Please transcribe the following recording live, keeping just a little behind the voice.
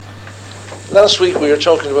Last week we were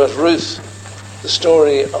talking about Ruth, the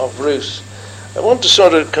story of Ruth. I want to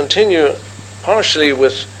sort of continue partially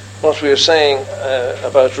with what we were saying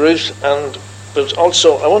about Ruth, but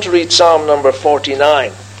also I want to read Psalm number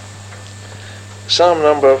 49. Psalm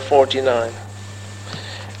number 49.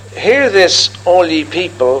 Hear this, all ye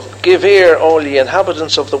people, give ear, all ye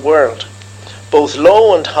inhabitants of the world, both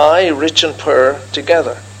low and high, rich and poor,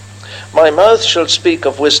 together. My mouth shall speak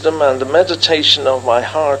of wisdom, and the meditation of my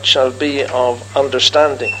heart shall be of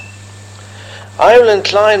understanding. I will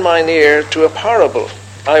incline mine ear to a parable.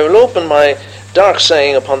 I will open my dark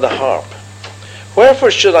saying upon the harp.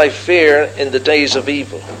 Wherefore should I fear in the days of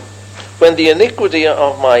evil, when the iniquity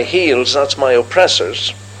of my heels, that's my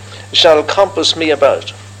oppressors, shall compass me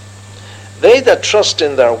about? They that trust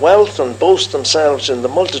in their wealth and boast themselves in the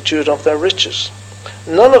multitude of their riches.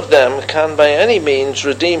 None of them can by any means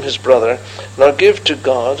redeem his brother, nor give to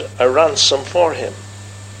God a ransom for him.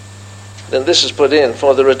 Then this is put in,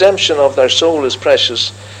 for the redemption of their soul is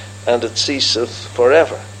precious, and it ceaseth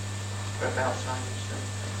forever.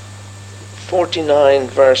 49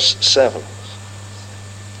 verse 7.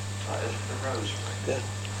 Yeah.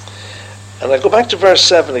 And I go back to verse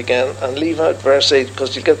 7 again and leave out verse 8,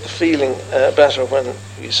 because you get the feeling better when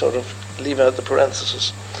you sort of leave out the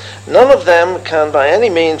parenthesis. None of them can by any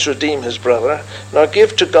means redeem his brother, nor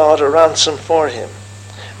give to God a ransom for him,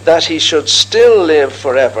 that he should still live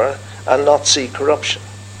forever and not see corruption.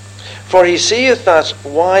 For he seeth that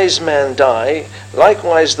wise men die,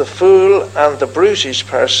 likewise the fool and the brutish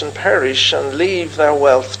person perish and leave their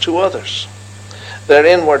wealth to others. Their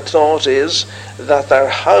inward thought is that their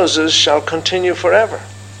houses shall continue forever,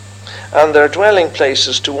 and their dwelling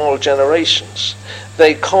places to all generations.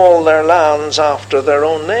 They call their lands after their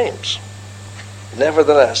own names.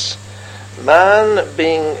 Nevertheless, man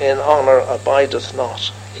being in honour abideth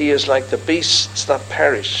not. He is like the beasts that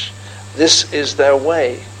perish. This is their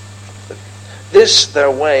way. This their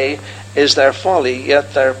way is their folly,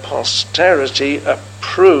 yet their posterity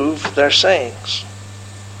approve their sayings.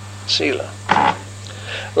 Selah.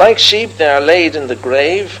 Like sheep they are laid in the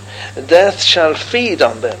grave, death shall feed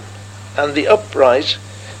on them, and the upright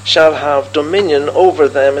shall have dominion over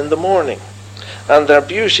them in the morning, and their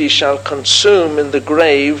beauty shall consume in the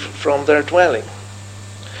grave from their dwelling.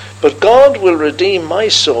 But God will redeem my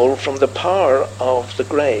soul from the power of the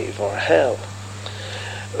grave, or hell,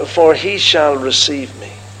 for he shall receive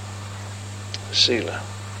me. Selah.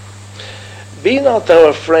 Be not thou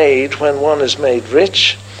afraid when one is made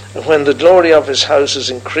rich, and when the glory of his house is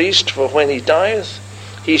increased, for when he dieth,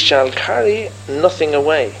 he shall carry nothing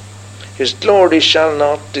away. His glory shall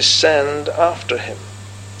not descend after him.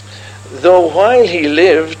 Though while he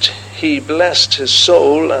lived, he blessed his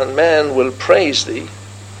soul, and men will praise thee,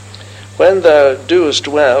 when thou doest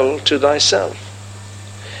well to thyself.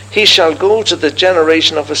 He shall go to the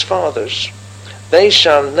generation of his fathers. They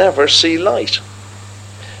shall never see light.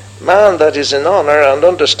 Man that is in honour and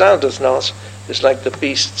understandeth not is like the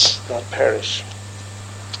beasts that perish.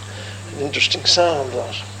 An interesting psalm,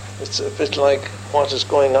 that. It's a bit like what is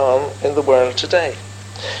going on in the world today.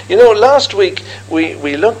 You know, last week we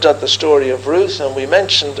looked at the story of Ruth, and we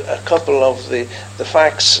mentioned a couple of the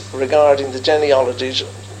facts regarding the genealogies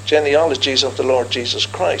of the Lord Jesus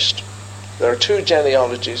Christ. There are two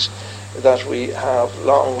genealogies that we have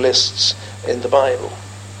long lists in the Bible.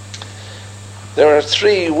 There are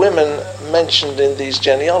three women mentioned in these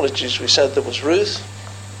genealogies. We said there was Ruth,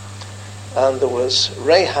 and there was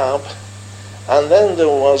Rahab, and then there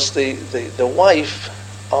was the wife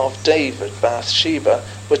of David, Bathsheba,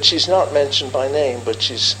 but she's not mentioned by name, but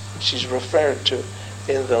she's referred to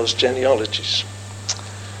in those genealogies.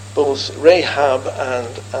 Both Rahab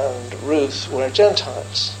and Ruth were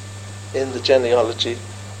Gentiles in the genealogy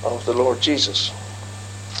of the Lord Jesus.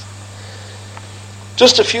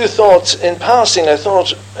 Just a few thoughts in passing. I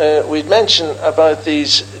thought we'd mention about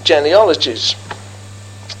these genealogies.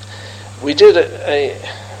 We did a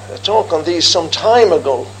talk on these some time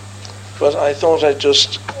ago, but I thought I'd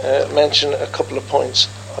just mention a couple of points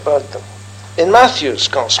about them. In Matthew's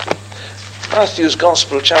Gospel,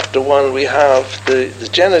 chapter 1, we have the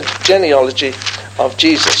genealogy of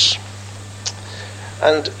Jesus.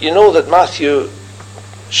 And you know that Matthew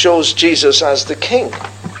shows Jesus as the king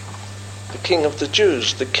of the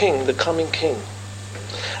Jews, the coming king.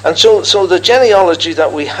 And so the genealogy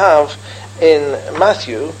that we have in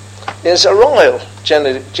Matthew is a royal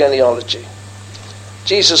genealogy.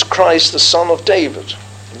 Jesus Christ, the son of David.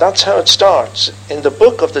 That's how it starts. In the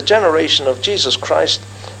book of the generation of Jesus Christ,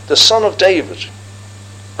 the son of David,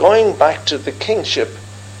 going back to the kingship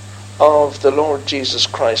of the Lord Jesus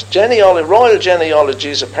Christ. Royal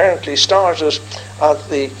genealogies apparently started at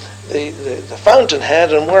the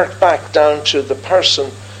fountainhead and worked back down to the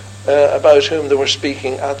person about whom they were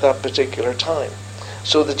speaking at that particular time.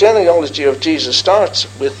 So the genealogy of Jesus starts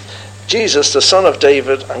with Jesus, the son of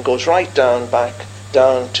David, and goes right back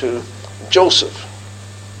down to Joseph.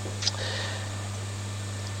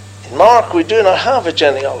 In Mark, we do not have a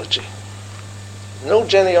genealogy. No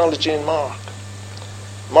genealogy in Mark.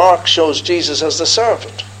 Mark shows Jesus as the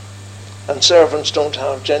servant, and servants don't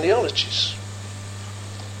have genealogies.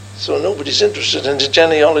 So nobody's interested in the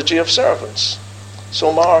genealogy of servants.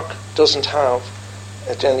 So Mark doesn't have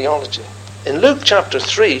a genealogy. In Luke chapter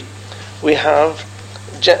 3, we have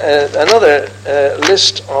another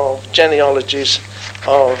list of genealogies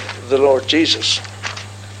of the Lord Jesus.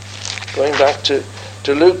 Going back to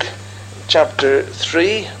Luke chapter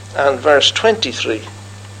 3 and verse 23.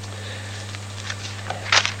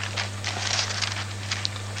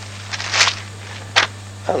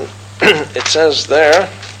 And it says there,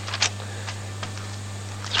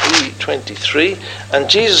 3:23, and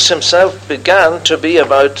Jesus himself began to be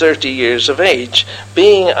about 30 years of age,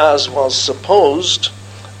 being, as was supposed,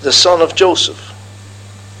 the son of Joseph,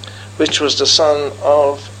 which was the son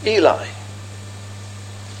of Eli.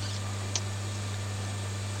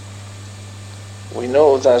 We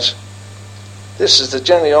know that this is the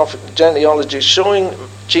genealogy showing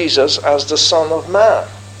Jesus as the Son of Man.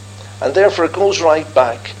 And therefore it goes right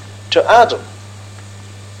back to Adam.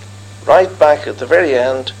 Right back at the very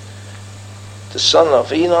end, the son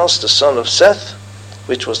of Enos, the son of Seth,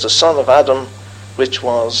 which was the son of Adam, which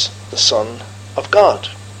was the son of God.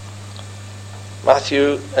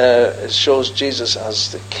 Matthew shows Jesus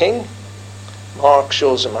as the king. Mark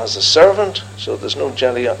shows him as a servant, so there's no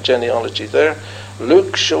genealogy there.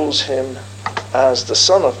 Luke shows him as the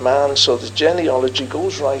Son of Man, so the genealogy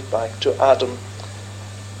goes right back to Adam,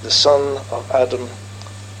 the son of Adam,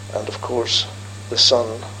 and of course the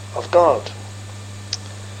Son of God.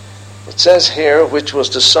 It says here, which was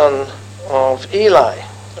the son of Eli,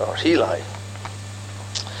 or Heli.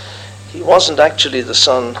 He wasn't actually the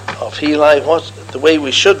son of Heli. The way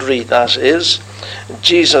we should read that is,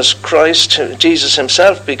 Jesus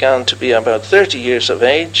himself began to be about 30 years of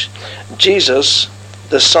age. Jesus,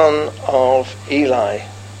 the son of Eli.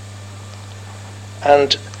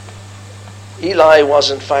 And Eli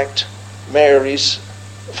was in fact Mary's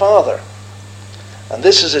father. And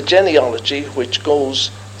this is a genealogy which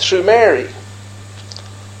goes through Mary.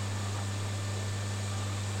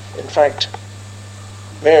 In fact,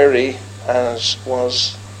 Mary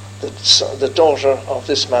was the daughter of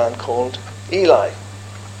this man called Eli.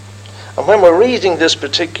 And when we're reading this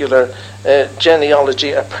particular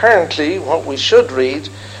genealogy, apparently what we should read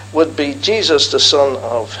would be Jesus the son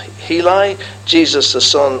of Heli, Jesus the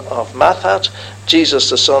son of Matthat, Jesus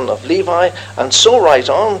the son of Levi, and so right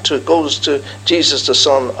on goes to Jesus the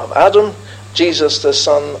son of Adam, Jesus the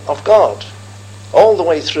son of God. All the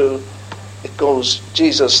way through it goes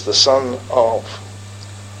Jesus the son of.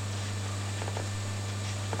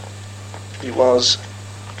 He was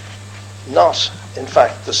not in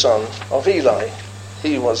fact the son of Eli.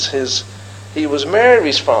 He was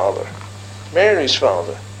Mary's father. Mary's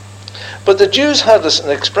father. But the Jews had an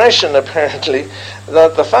expression apparently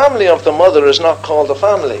that the family of the mother is not called a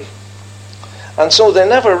family. And so they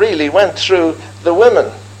never really went through the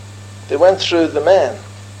women. They went through the men.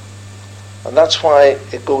 And that's why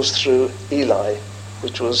it goes through Eli,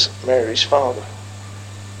 which was Mary's father.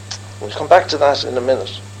 We'll come back to that in a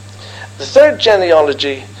minute. The third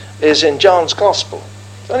genealogy is in John's Gospel.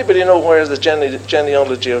 Does anybody know where the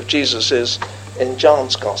genealogy of Jesus is in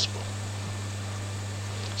John's Gospel?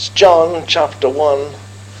 It's John chapter 1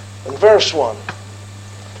 and verse 1.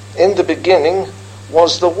 In the beginning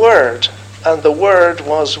was the Word, and the Word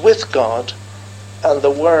was with God, and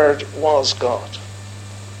the Word was God.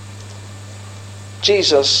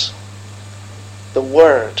 Jesus, the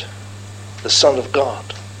Word, the Son of God.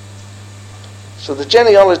 So the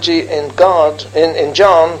genealogy in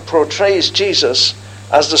John portrays Jesus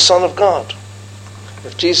as the Son of God.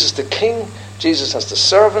 If Jesus the King, Jesus as the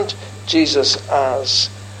servant, Jesus as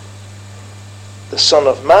the Son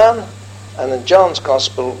of Man, and in John's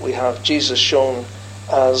Gospel we have Jesus shown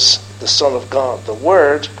as the Son of God. The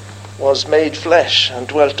Word was made flesh and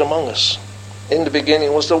dwelt among us. In the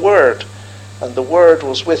beginning was the Word, and the Word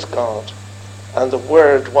was with God, and the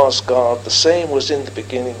Word was God. The same was in the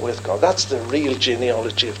beginning with God. That's the real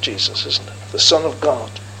genealogy of Jesus, isn't it? The Son of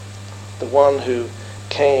God, the one who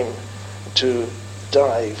came to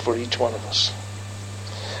die for each one of us.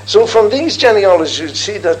 So from these genealogies you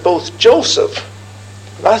see that both Joseph,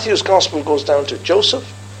 Matthew's Gospel goes down to Joseph,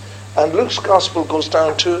 and Luke's gospel goes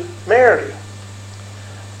down to Mary.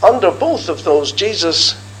 Under both of those,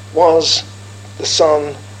 Jesus was the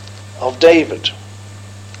son of David.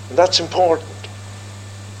 And that's important.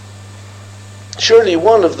 Surely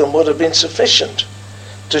one of them would have been sufficient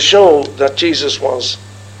to show that Jesus was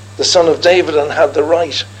the son of David and had the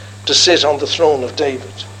right to sit on the throne of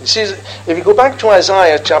David. You see, if you go back to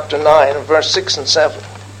Isaiah chapter 9, verse 6 and 7,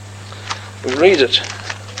 we read it.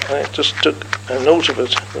 I just took a note of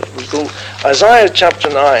it. We go Isaiah chapter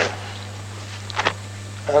 9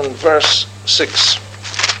 and verse 6.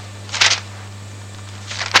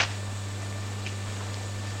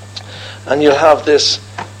 And you'll have this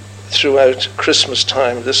throughout Christmas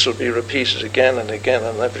time. This will be repeated again and again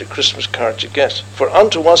on every Christmas card you get. For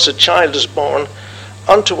unto us a child is born,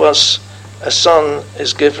 unto us a son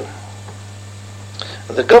is given.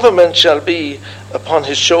 And the government shall be upon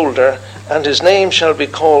his shoulder, and his name shall be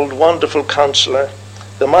called Wonderful Counselor,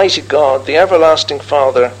 the Mighty God, the Everlasting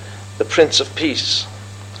Father, the Prince of Peace.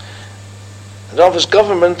 And of his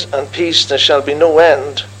government and peace there shall be no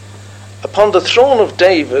end, upon the throne of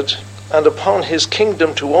David, and upon his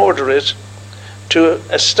kingdom to order it, to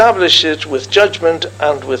establish it with judgment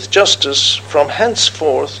and with justice from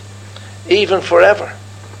henceforth, even forever.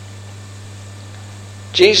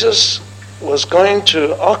 Jesus was going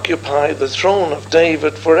to occupy the throne of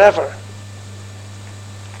David forever.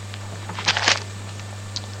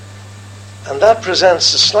 And that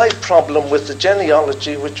presents a slight problem with the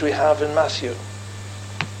genealogy which we have in Matthew.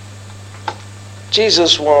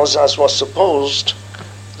 Jesus was, as was supposed,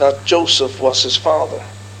 that Joseph was his father.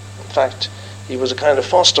 In fact, he was a kind of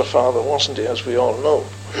foster father, wasn't he, as we all know.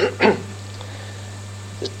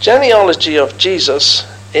 The genealogy of Jesus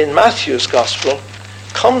in Matthew's Gospel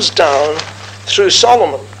comes down through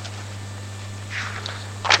Solomon.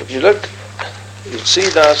 If you look, you'll see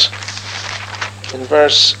that in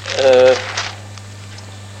verse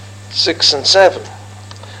 6 and 7.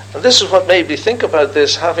 And this is what made me think about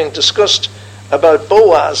this, having discussed about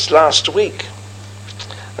Boaz last week.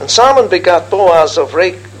 And Solomon begat Boaz of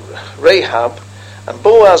Rahab, and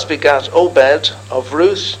Boaz begat Obed of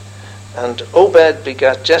Ruth, and Obed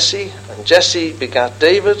begat Jesse, and Jesse begat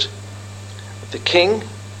David the king,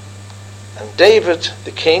 and David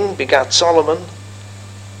the king begat Solomon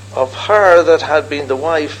of her that had been the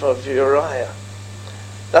wife of Uriah.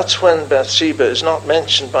 That's when Bathsheba is not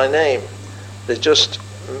mentioned by name. They just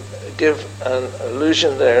give an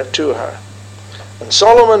allusion there to her. And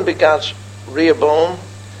Solomon begat Rehoboam,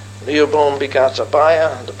 Rehoboam begat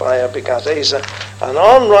Abiah, and Abiah begat Asa, and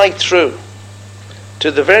on right through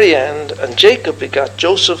to the very end. And Jacob begat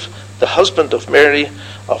Joseph, the husband of Mary,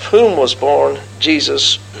 of whom was born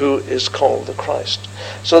Jesus, who is called the Christ.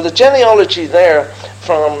 So the genealogy there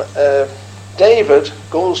from David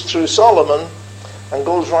goes through Solomon and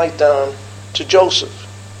goes right down to Joseph.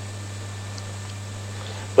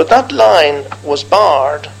 But that line was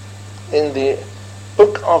barred in the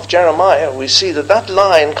book of Jeremiah. We see that that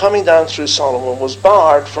line coming down through Solomon was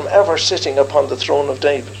barred from ever sitting upon the throne of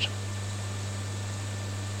David.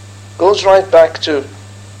 Goes right back to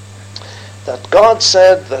that God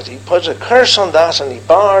said that he put a curse on that, and he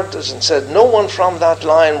barred it and said no one from that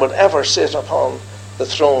line would ever sit upon the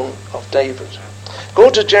throne of David. Go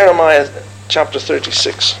to Jeremiah chapter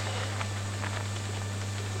 36.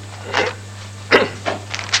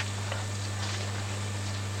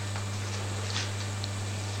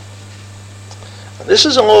 This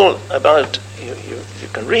is all about, you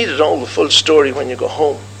can read it all, the full story, when you go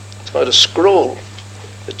home. It's about a scroll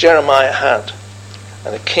that Jeremiah had,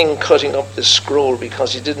 and a king cutting up this scroll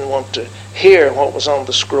because he didn't want to hear what was on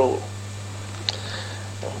the scroll.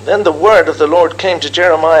 And then the word of the Lord came to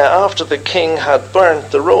Jeremiah after the king had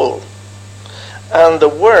burnt the roll. And the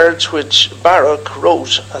words which Baruch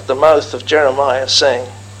wrote at the mouth of Jeremiah, saying,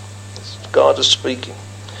 God is speaking,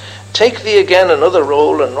 take thee again another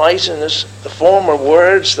roll, and write in it the former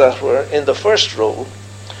words that were in the first roll,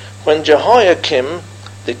 when Jehoiakim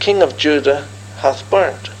the king of Judah hath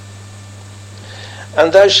burnt.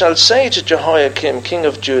 And thou shalt say to Jehoiakim king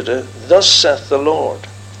of Judah, thus saith the Lord,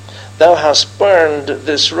 thou hast burned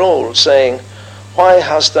this roll, saying, why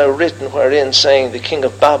hast thou written wherein, saying, the king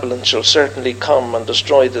of Babylon shall certainly come and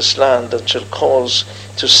destroy this land, and shall cause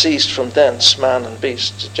to cease from thence man and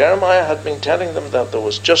beast? Jeremiah had been telling them that there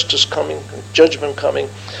was justice coming and judgment coming,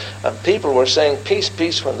 and people were saying peace,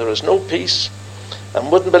 peace, when there is no peace,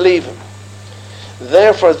 and wouldn't believe him.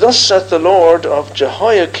 Therefore thus saith the Lord of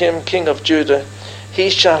Jehoiakim king of Judah, he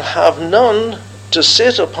shall have none to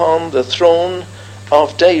sit upon the throne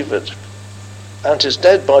of David, and his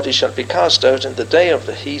dead body shall be cast out in the day of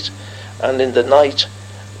the heat, and in the night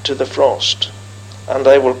to the frost. And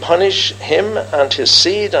I will punish him and his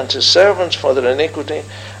seed and his servants for their iniquity,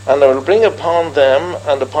 and I will bring upon them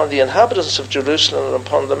and upon the inhabitants of Jerusalem and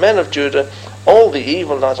upon the men of Judah all the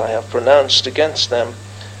evil that I have pronounced against them,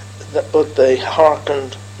 but they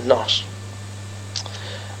hearkened not.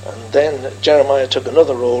 And then Jeremiah took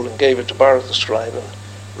another roll and gave it to Baruch the scribe and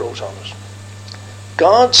wrote on it.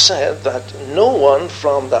 God said that no one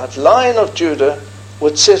from that line of Judah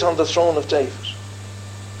would sit on the throne of David.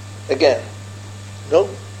 Again, no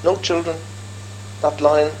children. That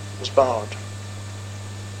line was barred.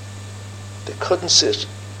 They couldn't sit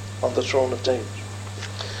on the throne of David.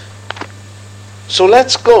 So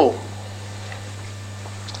let's go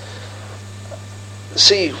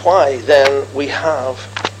see why then we have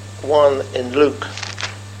one in Luke.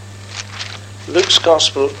 Luke's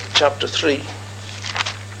Gospel, chapter 3.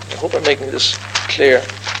 I hope I'm making this clear.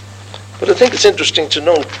 But I think it's interesting to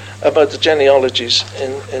know about the genealogies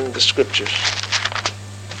in the scriptures.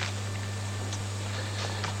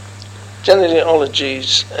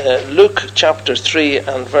 Genealogies, Luke chapter 3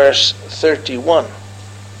 and verse 31.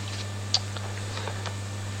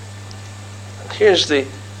 And here's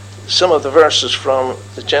some of the verses from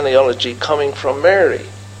the genealogy coming from Mary,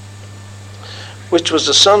 which was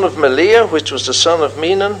the son of Meliah, which was the son of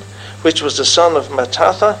Menon, which was the son of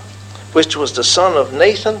Mattatha, which was the son of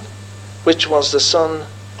Nathan, which was the son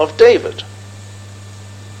of David,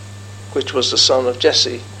 which was the son of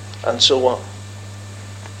Jesse, and so on.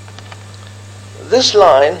 This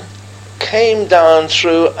line came down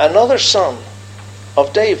through another son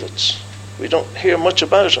of David's. We don't hear much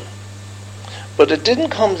about him. But it didn't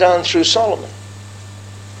come down through Solomon.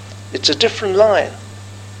 It's a different line.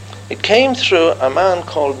 It came through a man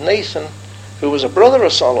called Nathan, who was a brother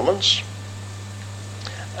of Solomon's,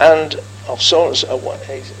 and of Solomon's,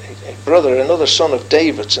 a brother, another son of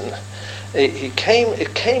David's, and it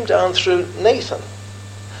came down through Nathan.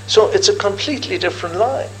 So it's a completely different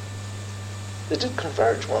line. They did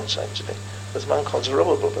converge once, actually, with a man called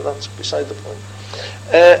Zerubbabel, but that's beside the point.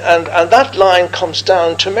 And that line comes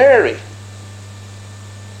down to Mary,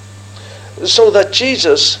 so that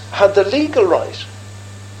Jesus had the legal right,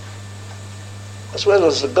 as well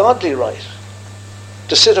as the godly right,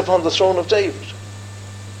 to sit upon the throne of David.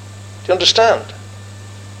 Do you understand?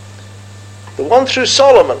 The one through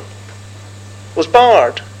Solomon was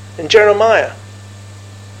barred in Jeremiah,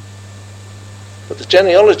 but the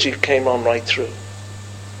genealogy came on right through,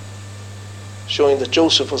 showing that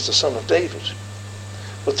Joseph was the son of David.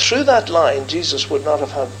 But through that line, Jesus would not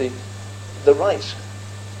have had the right,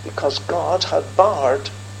 because God had barred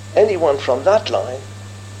anyone from that line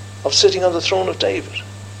of sitting on the throne of David.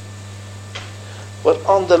 But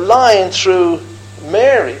on the line through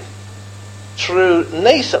Mary, through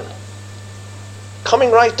Nathan,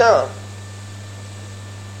 coming right down,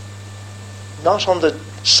 not on the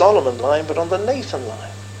Solomon line, but on the Nathan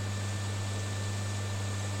line,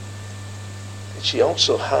 she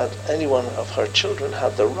also had, any one of her children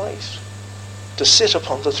had the right to sit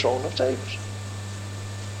upon the throne of David.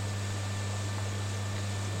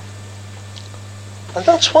 And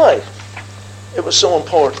that's why it was so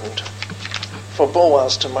important for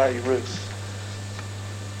Boaz to marry Ruth.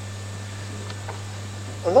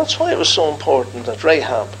 And that's why it was so important that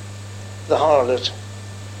Rahab, the harlot,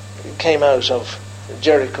 came out of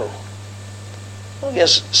Jericho. Oh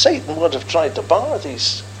yes, Satan would have tried to bar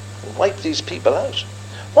these and wipe these people out.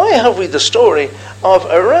 Why have we the story of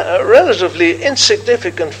a relatively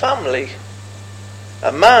insignificant family,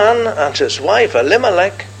 a man and his wife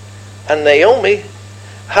Elimelech and Naomi,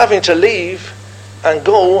 having to leave and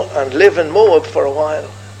go and live in Moab for a while?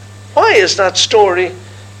 Why is that story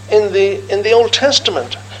in the Old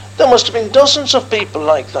Testament? There must have been dozens of people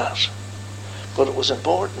like that. But it was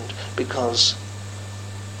important because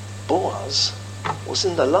Boaz was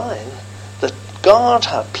in the line that God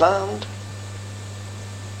had planned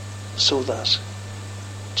so that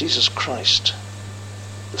Jesus Christ,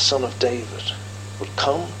 the Son of David, would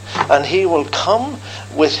come, and he will come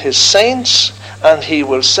with his saints, and he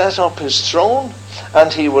will set up his throne,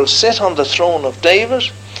 and he will sit on the throne of David,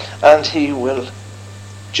 and he will,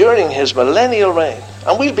 during his millennial reign,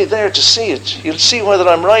 and we'll be there to see it. You'll see whether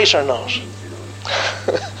I'm right or not.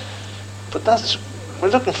 But we're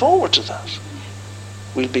looking forward to that.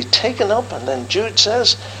 We'll be taken up, and then Jude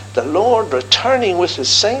says, the Lord returning with his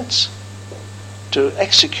saints to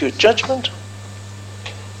execute judgment,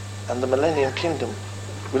 and the millennium kingdom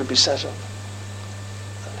will be set up.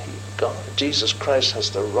 And Jesus Christ has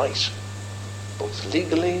the right, both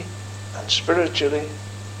legally and spiritually,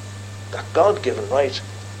 that God-given right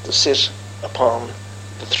to sit upon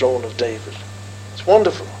the throne of David. It's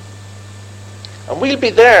wonderful. And we'll be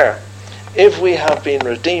there if we have been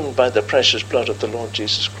redeemed by the precious blood of the Lord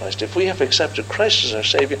Jesus Christ, if we have accepted Christ as our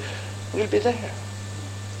Saviour, we'll be there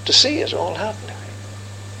to see it all happening.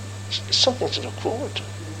 It's something to look forward to.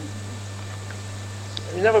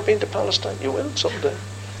 Have you never been to Palestine? You will someday.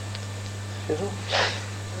 You know?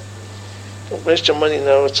 Don't waste your money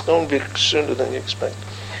now. It's going to be sooner than you expect.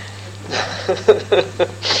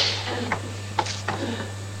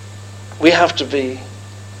 We have to be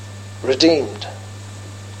redeemed.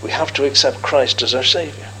 We have to accept Christ as our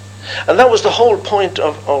Saviour. And that was the whole point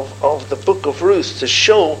of the book of Ruth, to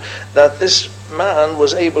show that this man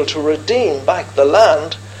was able to redeem back the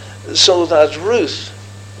land so that Ruth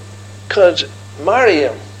could marry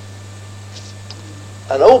him.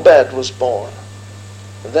 And Obed was born.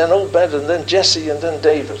 And then Obed, and then Jesse, and then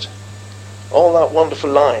David. All that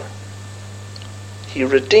wonderful line. He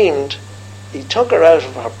redeemed. He took her out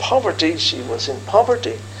of her poverty. She was in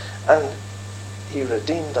poverty. And he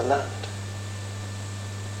redeemed the land.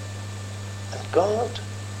 And God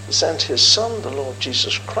sent his Son, the Lord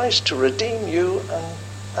Jesus Christ, to redeem you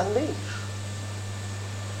and me.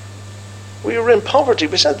 We were in poverty.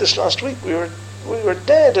 We said this last week. We were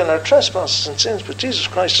dead in our trespasses and sins, but Jesus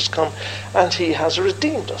Christ has come and he has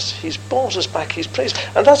redeemed us. He's bought us back. He's praised.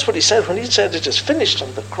 And that's what he said when he said it is finished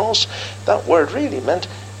on the cross. That word really meant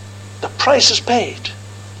the price is paid.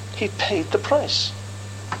 He paid the price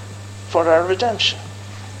for our redemption.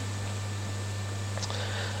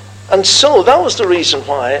 And so that was the reason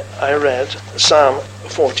why I read Psalm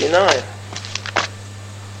 49.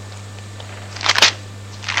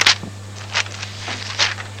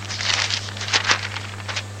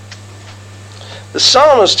 The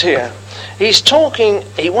psalmist here, he's talking,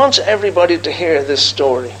 he wants everybody to hear this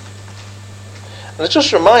story. And it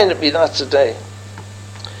just reminded me that today.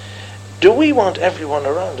 Do we want everyone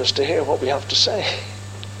around us to hear what we have to say?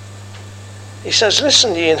 He says,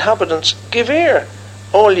 listen, ye inhabitants, give ear,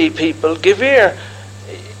 all ye people, give ear.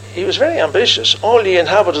 He was very ambitious. All ye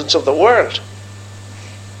inhabitants of the world.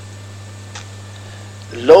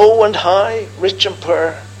 Low and high, rich and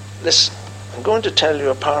poor, listen, I'm going to tell you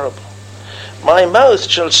a parable. My mouth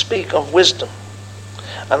shall speak of wisdom.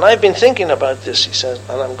 And I've been thinking about this, he says,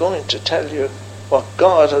 and I'm going to tell you what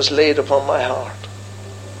God has laid upon my heart.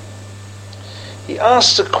 He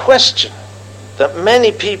asks a question that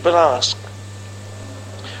many people ask.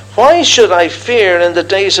 Why should I fear in the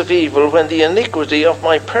days of evil when the iniquity of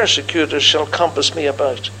my persecutors shall compass me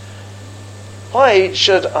about? Why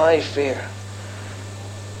should I fear?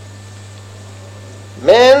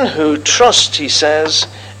 Men who trust, he says,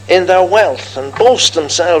 in their wealth and boast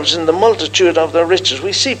themselves in the multitude of their riches.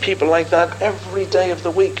 We see people like that every day of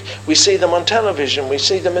the week. We see them on television. We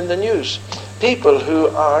see them in the news. People who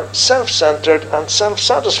are self-centered and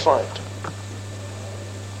self-satisfied,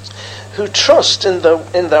 who trust in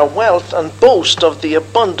their wealth and boast of the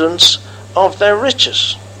abundance of their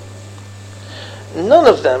riches. None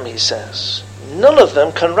of them, he says, none of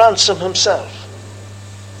them can ransom himself.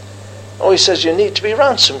 Oh, he says you need to be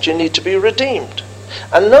ransomed, you need to be redeemed.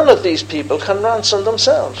 And none of these people can ransom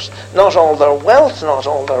themselves. Not all their wealth, not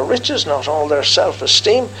all their riches, not all their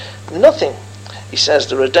self-esteem, nothing. He says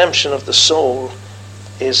the redemption of the soul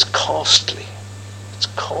is costly. It's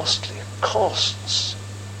costly. It costs.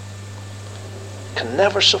 Can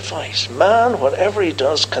never suffice. Man, whatever he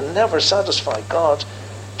does, can never satisfy God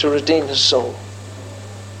to redeem his soul.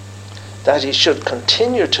 That he should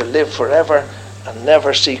continue to live forever and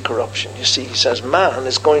never see corruption. You see, he says man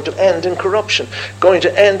is going to end in corruption, going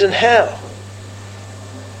to end in hell.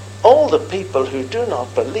 All the people who do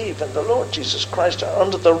not believe in the Lord Jesus Christ are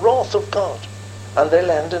under the wrath of God, and they'll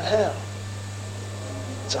end in hell.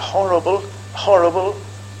 It's a horrible, horrible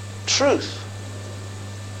truth.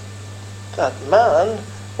 That man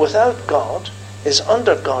without God is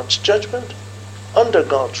under God's judgment, under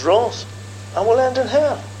God's wrath, and will end in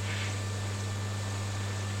hell.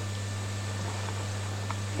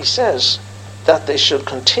 He says that they should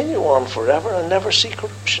continue on forever and never see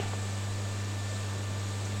corruption.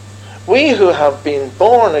 We who have been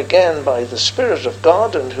born again by the Spirit of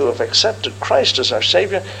God and who have accepted Christ as our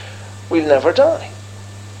Saviour, we'll never die.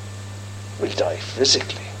 We'll die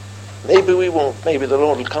physically. Maybe we won't. Maybe the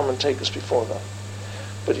Lord will come and take us before that.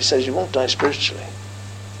 But he says you won't die spiritually.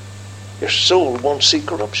 Your soul won't see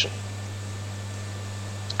corruption.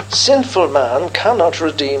 Sinful man cannot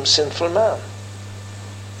redeem sinful man.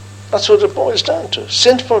 That's what it boils down to.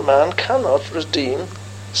 Sinful man cannot redeem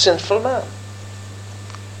sinful man.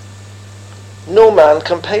 No man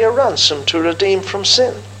can pay a ransom to redeem from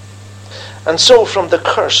sin, and so from the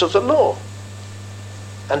curse of the law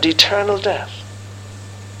and eternal death.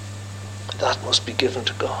 That must be given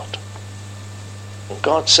to God. And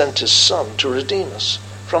God sent his Son to redeem us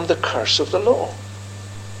from the curse of the law.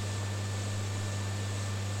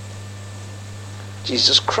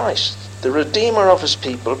 Jesus Christ, the Redeemer of his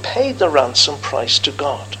people, paid the ransom price to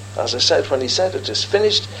God. As I said, when he said it is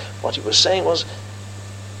finished, what he was saying was,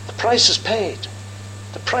 the price is paid.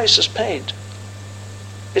 The price is paid.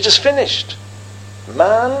 It is finished.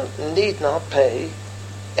 Man need not pay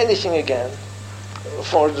anything again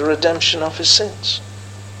for the redemption of his sins,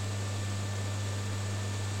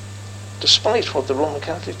 despite what the Roman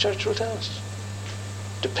Catholic Church will tell us.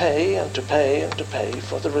 To pay and to pay and to pay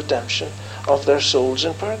for the redemption of their souls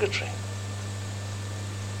in purgatory.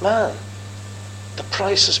 Man, the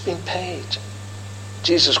price has been paid.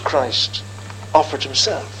 Jesus Christ offered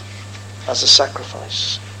himself as a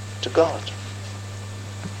sacrifice to God.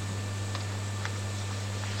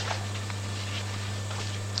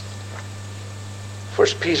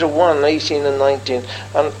 First Peter 1, 18 and 19.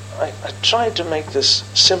 And I tried to make this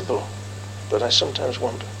simple, but I sometimes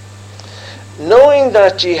wonder. Knowing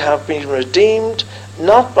that ye have been redeemed,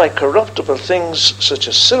 not by corruptible things such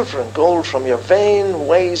as silver and gold from your vain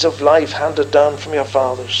ways of life handed down from your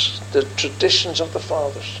fathers, the traditions of the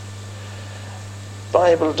fathers. The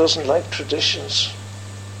Bible doesn't like traditions.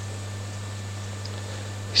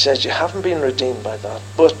 He says you haven't been redeemed by that,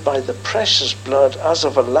 but by the precious blood as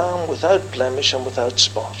of a lamb without blemish and without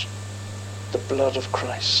spot. The blood of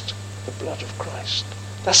Christ. The blood of Christ.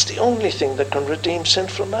 That's the only thing that can redeem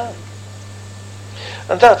sinful man.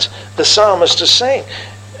 And that the psalmist is saying,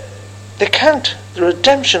 they can't. The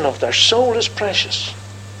redemption of their soul is precious.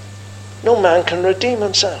 No man can redeem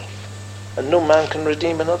himself, and no man can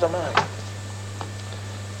redeem another man.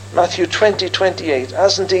 Matthew 20:28,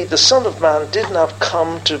 as indeed the Son of Man did not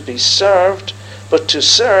come to be served, but to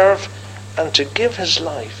serve and to give his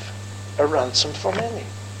life a ransom for many.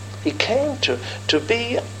 He came to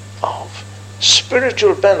be of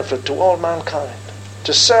spiritual benefit to all mankind,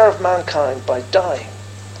 to serve mankind by dying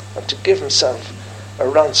and to give himself a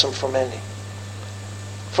ransom for many.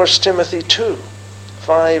 1 Timothy 2,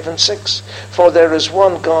 5 and 6. For there is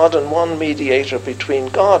one God and one mediator between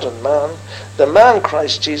God and man, the man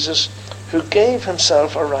Christ Jesus, who gave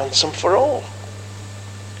himself a ransom for all.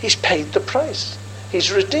 He's paid the price.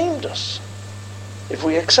 He's redeemed us if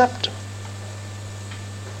we accept him.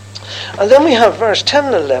 And then we have verse 10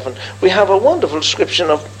 and 11. We have a wonderful description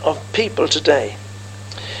of people today.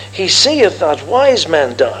 He seeth that wise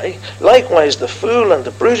men die, likewise the fool and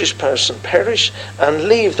the brutish person perish, and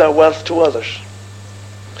leave their wealth to others.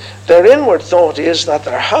 Their inward thought is that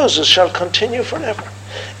their houses shall continue forever.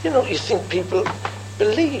 You know, you think people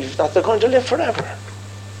believe that they're going to live forever.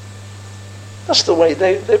 That's the way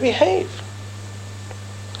they behave.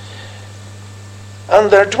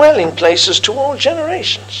 And their dwelling places to all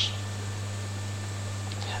generations.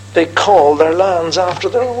 They call their lands after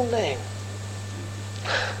their own name.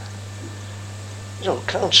 You know,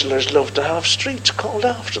 councillors love to have streets called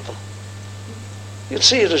after them. You'll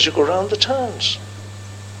see it as you go around the towns.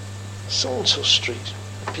 So-and-so street.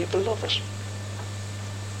 People love it.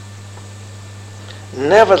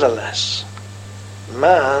 Nevertheless,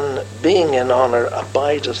 man being in honour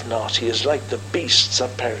abideth not. He is like the beasts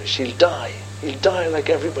that perish. He'll die. He'll die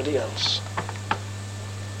like everybody else.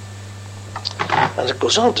 And it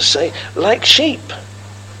goes on to say, like sheep,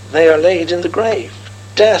 they are laid in the grave.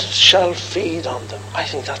 Death shall feed on them. I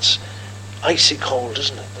think that's icy cold,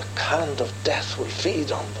 isn't it? The hand of death will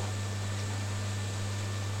feed on them.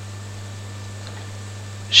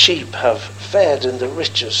 Sheep have fed in the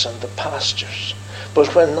riches and the pastures.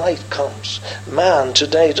 But when night comes, man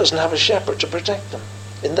today doesn't have a shepherd to protect them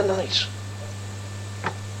in the night.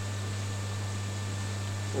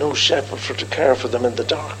 No shepherd to care for them in the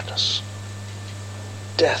darkness.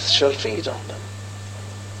 Death shall feed on them.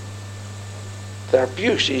 Their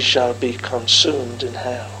beauty shall be consumed in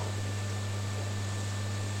hell.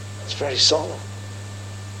 It's very solemn.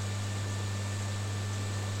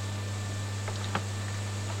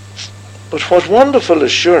 But what wonderful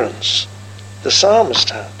assurance the psalmist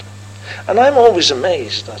had. And I'm always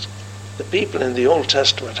amazed that the people in the Old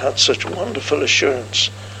Testament had such wonderful assurance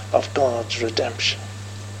of God's redemption.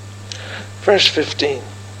 Verse 15.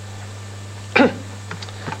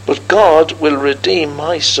 But God will redeem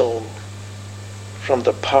my soul from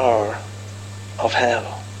the power of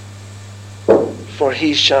hell, for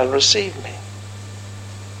he shall receive me.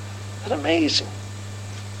 Isn't that amazing?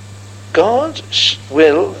 God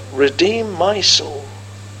will redeem my soul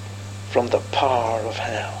from the power of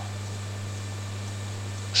hell.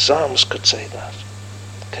 Psalms could say that.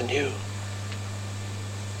 Can you?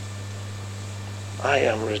 I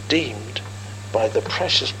am redeemed by the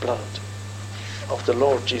precious blood of the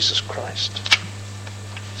Lord Jesus Christ.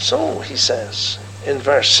 So he says in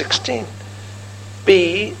verse 16,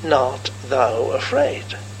 be not thou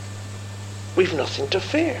afraid. We've nothing to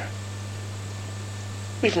fear.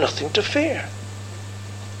 We've nothing to fear.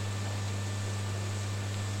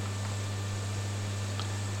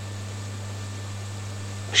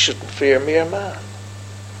 We shouldn't fear mere man.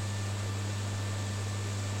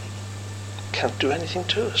 Can't do anything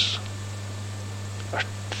to us. Our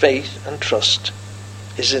faith and trust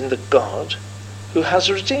is in the God who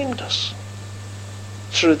has redeemed us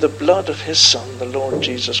through the blood of his Son, the Lord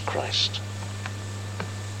Jesus Christ.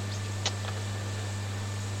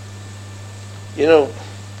 You know,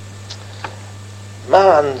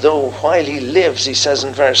 man, though while he lives, he says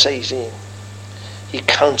in verse 18, he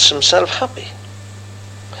counts himself happy.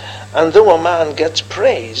 And though a man gets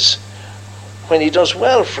praise when he does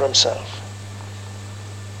well for himself,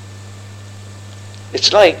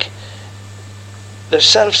 it's like they're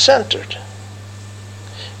self-centered.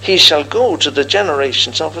 He shall go to the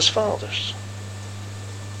generations of his fathers.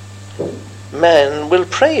 Men will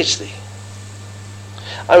praise thee.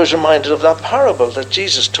 I was reminded of that parable that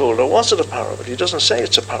Jesus told, or was it a parable? He doesn't say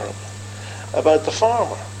it's a parable, about the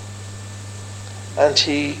farmer. And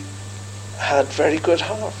he had very good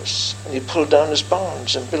harvests, and he pulled down his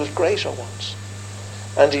barns and built greater ones.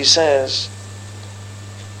 And he says,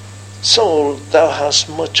 soul, thou hast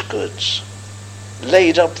much goods,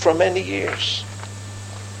 laid up for many years.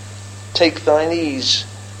 Take thine ease,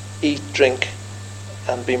 eat, drink,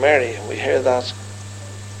 and be merry. And we hear that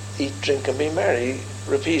eat, drink, and be merry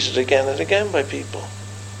repeated again and again by people.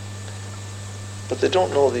 But they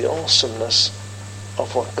don't know the awesomeness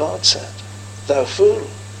of what God said. Thou fool,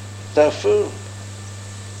 thou fool,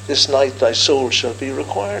 this night thy soul shall be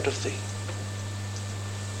required of thee.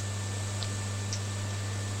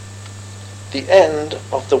 The end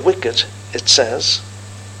of the wicked, it says,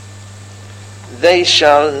 they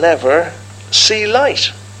shall never see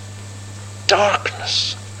light.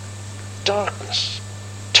 Darkness, darkness,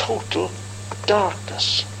 total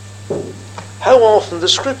darkness. How often the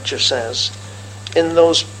scripture says in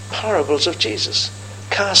those parables of Jesus,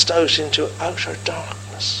 cast out into outer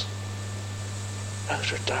darkness.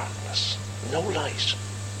 Outer darkness. No light.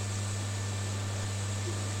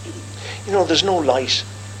 You know, there's no light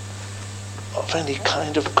of any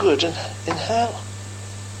kind of good in hell.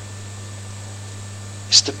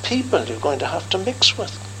 It's the people you're going to have to mix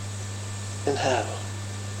with in hell.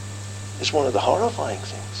 It's one of the horrifying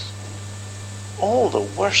things. All the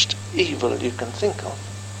worst evil you can think of,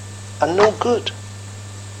 and no good,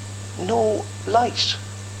 no light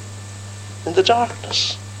in the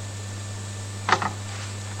darkness.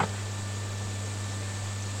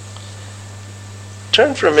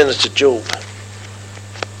 Turn for a minute to Job,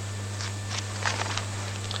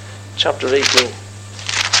 chapter 18.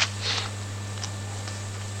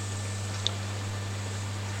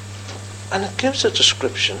 And it gives a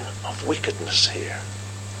description of wickedness here.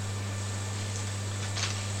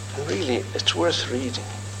 And really, it's worth reading.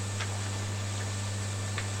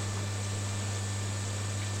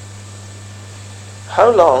 How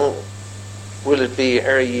long will it be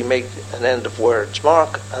ere ye make an end of words?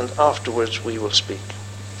 Mark, and afterwards we will speak.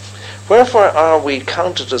 Wherefore are we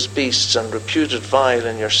counted as beasts and reputed vile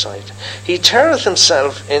in your sight? He teareth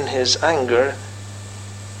himself in his anger.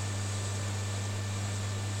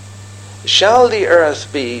 Shall the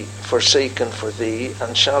earth be forsaken for thee,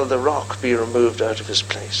 and shall the rock be removed out of his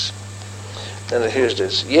place? Then here's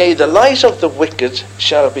this. Yea, the light of the wicked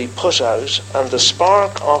shall be put out, and the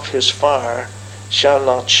spark of his fire shall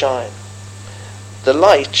not shine. The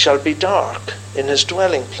light shall be dark in his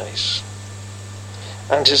dwelling place,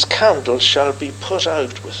 and his candle shall be put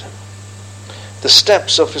out with him. The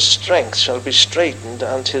steps of his strength shall be straitened,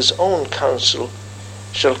 and his own counsel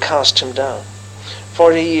shall cast him down.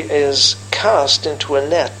 For he is cast into a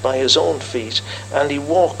net by his own feet, and he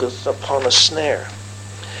walketh upon a snare.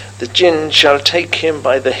 The gin shall take him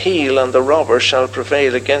by the heel, and the robber shall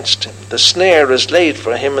prevail against him. The snare is laid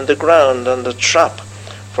for him in the ground, and the trap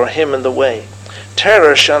for him in the way.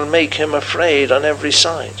 Terror shall make him afraid on every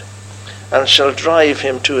side, and shall drive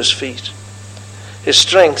him to his feet. His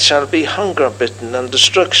strength shall be hunger bitten, and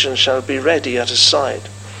destruction shall be ready at his side.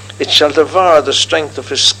 It shall devour the strength of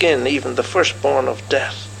his skin, even the firstborn of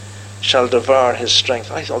death shall devour his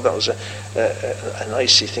strength. I thought that was an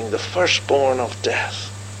icy thing. The firstborn of death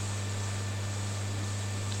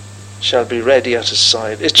shall be ready at his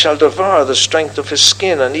side. It shall devour the strength of his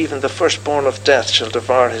skin, and even the firstborn of death shall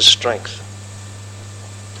devour his strength.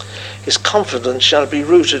 His confidence shall be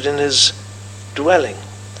rooted in his dwelling,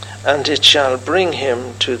 and it shall bring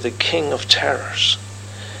him to the King of terrors.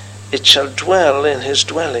 it shall dwell in his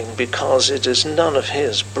dwelling, because it is none of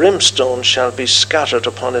his. Brimstone shall be scattered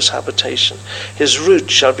upon his habitation. His root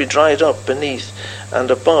shall be dried up beneath, and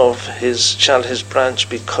above shall his branch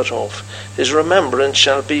be cut off. His remembrance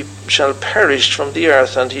shall perish from the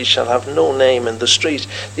earth, and he shall have no name in the street.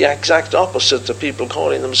 The exact opposite to people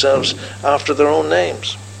calling themselves after their own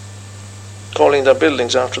names, calling their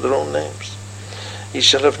buildings after their own names. He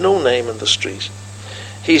shall have no name in the street.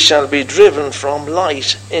 He shall be driven from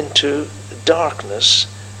light into darkness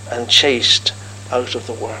and chased out of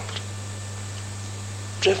the world.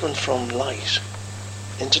 Driven from light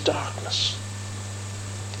into darkness.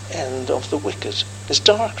 End of the wicked is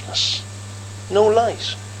darkness. No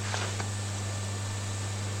light.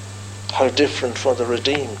 How different for the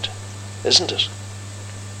redeemed, isn't it?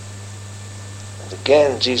 And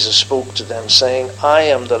again Jesus spoke to them, saying, I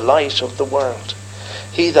am the light of the world.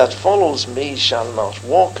 He that follows me shall not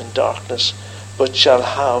walk in darkness, but shall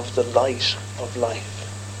have the light of life.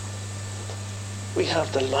 We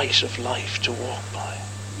have the light of life to walk by.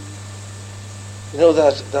 You know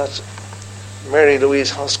that Mary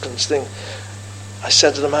Louise Hoskins thing? I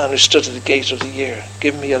said to the man who stood at the gate of the year,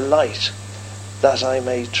 give me a light that I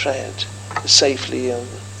may tread safely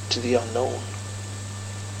into the unknown.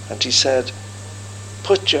 And he said,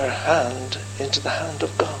 put your hand into the hand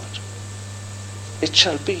of God. It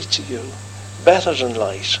shall be to you better than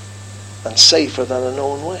light and safer than a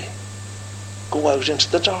known way. Go out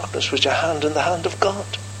into the darkness with your hand in the hand of God.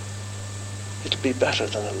 It'll be better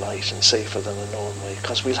than a light and safer than a known way,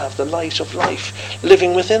 because we'll have the light of life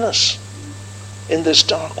living within us in this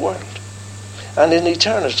dark world. And in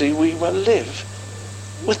eternity we will live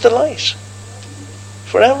with the light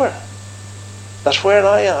forever. That where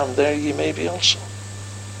I am, there ye may be also.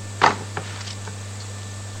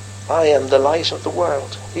 I am the light of the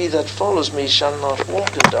world. He that follows me shall not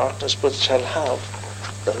walk in darkness, but shall have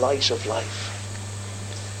the light of life.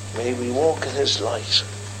 May we walk in his light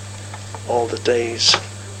all the days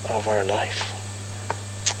of our life.